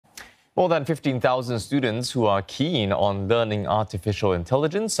More than 15,000 students who are keen on learning artificial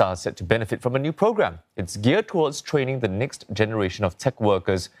intelligence are set to benefit from a new program. It's geared towards training the next generation of tech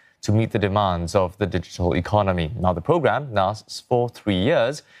workers to meet the demands of the digital economy. Now, the program lasts for 3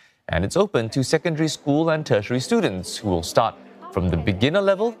 years and it's open to secondary school and tertiary students who will start from the beginner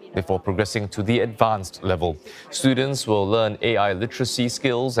level before progressing to the advanced level. Students will learn AI literacy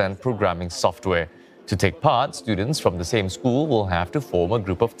skills and programming software. To take part, students from the same school will have to form a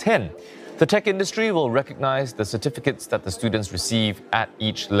group of 10. The tech industry will recognize the certificates that the students receive at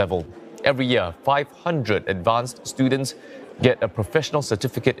each level. Every year, 500 advanced students get a professional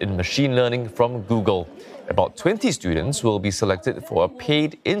certificate in machine learning from Google. About 20 students will be selected for a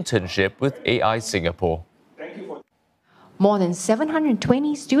paid internship with AI Singapore. More than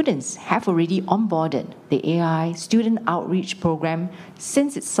 720 students have already onboarded the AI Student Outreach Program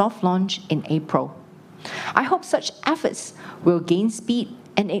since its soft launch in April. I hope such efforts will gain speed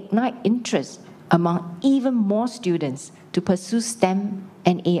and ignite interest among even more students to pursue STEM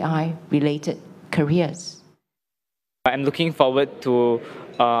and AI-related careers. I'm looking forward to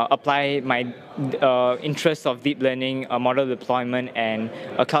apply my interests of deep learning, model deployment, and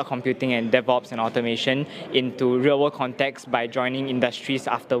cloud computing and DevOps and automation into real-world context by joining industries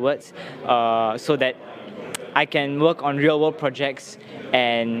afterwards, so that I can work on real-world projects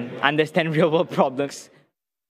and understand real-world problems.